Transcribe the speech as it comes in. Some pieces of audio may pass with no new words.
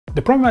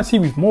The problem I see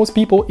with most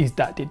people is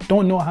that they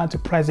don't know how to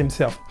price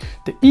themselves.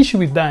 The issue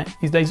with that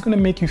is that it's going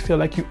to make you feel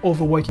like you're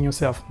overworking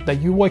yourself,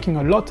 that you're working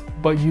a lot,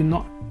 but you're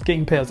not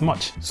getting paid as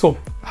much. So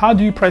how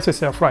do you price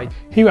yourself right?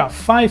 Here are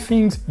 5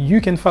 things you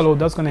can follow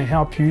that's going to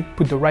help you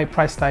put the right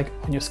price tag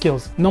on your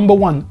skills. Number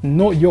 1,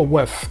 know your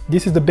worth.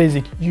 This is the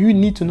basic. You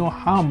need to know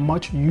how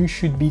much you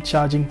should be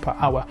charging per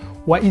hour.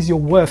 What is your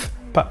worth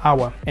per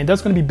hour? And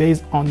that's going to be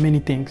based on many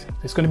things.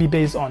 It's going to be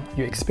based on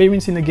your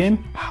experience in the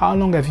game. How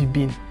long have you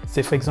been,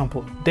 say for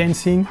example,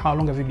 dancing? How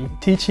long have you been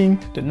teaching?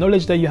 The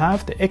knowledge that you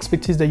have, the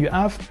expertise that you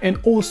have, and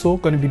also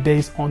going to be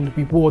based on the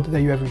reward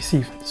that you have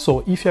received.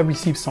 So if you have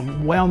received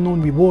some well-known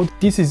reward,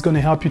 this is going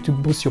to help you to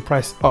boost your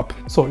price up.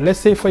 So let's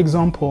say for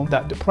example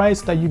that the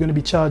price that you're going to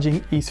be charging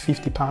is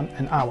 £50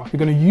 an hour. You're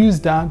going to use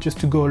that just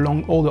to go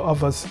along all the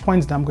other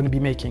points that I'm going to be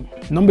making.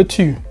 Number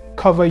 2,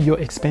 cover your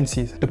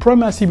expenses. The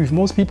problem I see with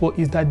most people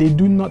is that they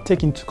do not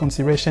take into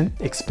consideration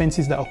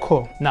expenses that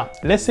occur. Now,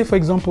 let's say for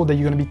example that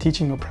you're going to be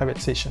teaching a private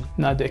session.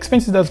 Now, the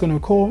expenses that's going to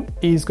occur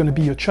is going to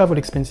be your travel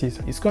expenses.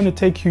 It's going to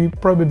take you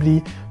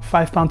probably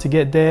 £5 to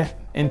get there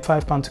and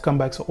 £5 to come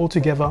back. So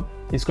altogether,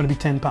 it's going to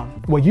be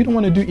 £10. What you don't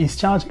want to do is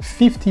charge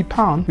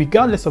 £50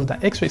 regardless of the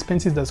extra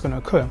expenses that's going to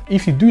occur.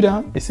 If you do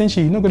that,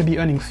 essentially you're not going to be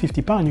earning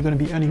 £50, you're going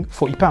to be earning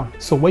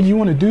 £40. So what you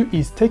want to do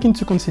is take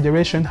into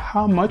consideration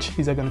how much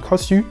is it going to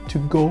cost you to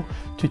go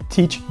to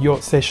teach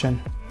your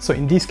session. So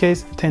in this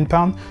case,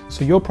 £10.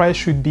 So your price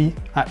should be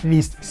at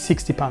least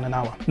 £60 an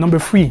hour. Number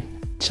 3,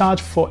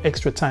 charge for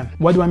extra time.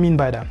 What do I mean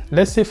by that?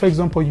 Let's say for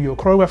example you're a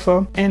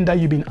choreographer and that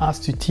you've been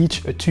asked to teach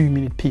a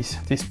 2-minute piece.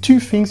 There's 2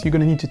 things you're going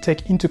to need to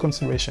take into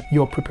consideration: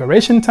 your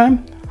preparation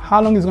time,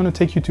 how long it's going to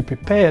take you to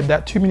prepare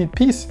that 2-minute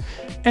piece,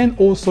 and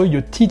also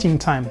your teaching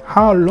time,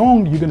 how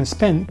long you're going to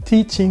spend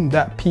teaching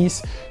that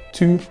piece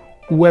to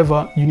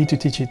whoever you need to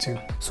teach it to.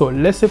 So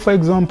let's say for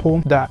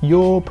example that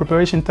your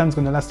preparation time is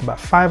going to last about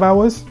 5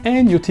 hours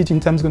and your teaching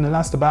time is going to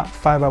last about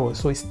 5 hours.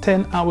 So it's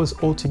 10 hours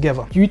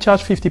altogether. You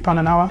charge £50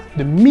 an hour.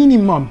 The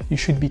minimum you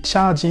should be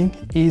charging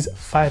is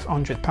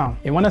 £500.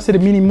 And when I say the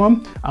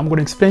minimum, I'm going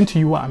to explain to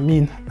you what I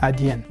mean at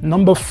the end.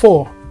 Number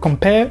 4,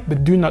 compare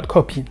but do not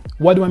copy.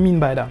 What do I mean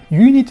by that?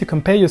 You need to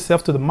compare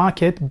yourself to the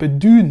market, but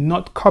do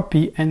not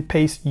copy and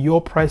paste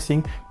your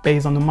pricing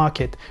based on the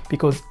market,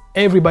 because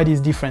everybody is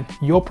different.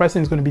 Your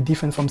pricing is going to be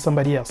different from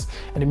somebody else.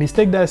 And the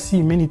mistake that I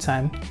see many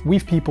times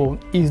with people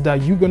is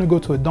that you're going to go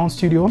to a dance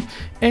studio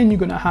and you're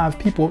going to have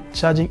people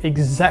charging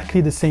exactly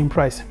the same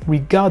price,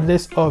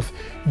 regardless of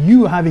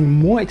you having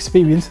more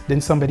experience than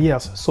somebody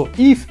else. So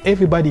if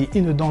everybody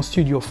in a dance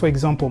studio, for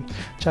example,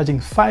 charging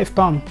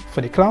 £5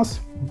 for the class,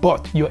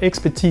 but your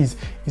expertise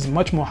is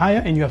much more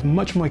higher and you have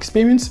much more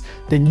experience,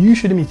 then you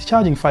shouldn't be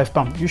charging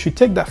 £5. You should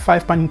take that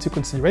 £5 into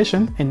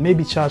consideration and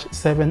maybe charge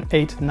 £7,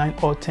 £8,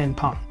 £9 or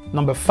 £10.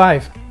 Number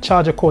 5,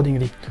 charge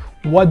accordingly.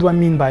 What do I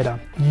mean by that?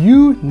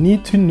 You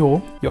need to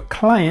know your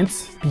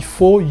clients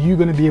before you're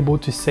going to be able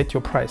to set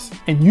your price.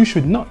 And you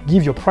should not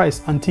give your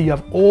price until you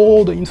have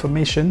all the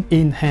information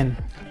in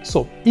hand.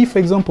 So if, for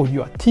example,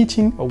 you are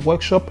teaching a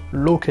workshop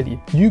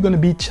locally, you're going to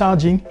be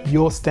charging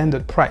your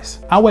standard price.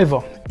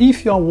 However,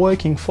 if you are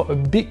working for a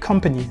big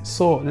company,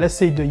 so let's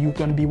say that you're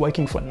going to be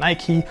working for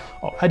Nike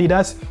or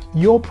Adidas,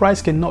 your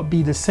price cannot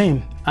be the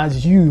same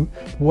as you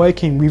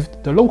working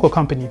with the local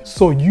company.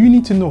 So you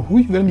need to know who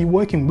you're going to be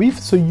working with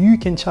so you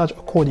can charge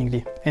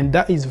accordingly. And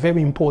that is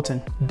very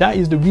important. That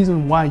is the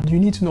reason why you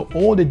need to know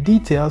all the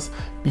details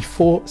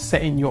before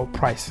setting your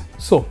price.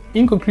 So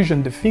in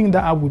conclusion, the thing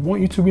that I would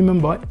want you to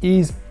remember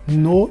is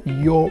know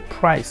your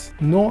price,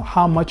 know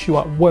how much you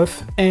are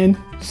worth, and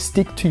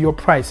stick to your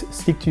price,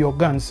 stick to your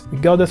guns.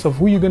 Regardless of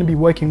who you're going to be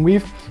working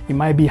with, it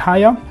might be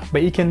higher,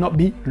 but it cannot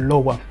be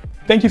lower.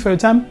 Thank you for your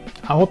time.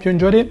 I hope you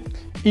enjoyed it.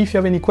 If you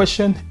have any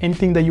question,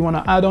 anything that you want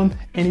to add on,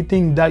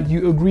 anything that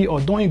you agree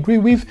or don't agree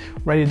with,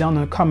 write it down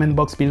in the comment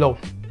box below.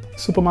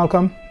 Super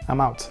Malcolm,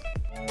 I'm out.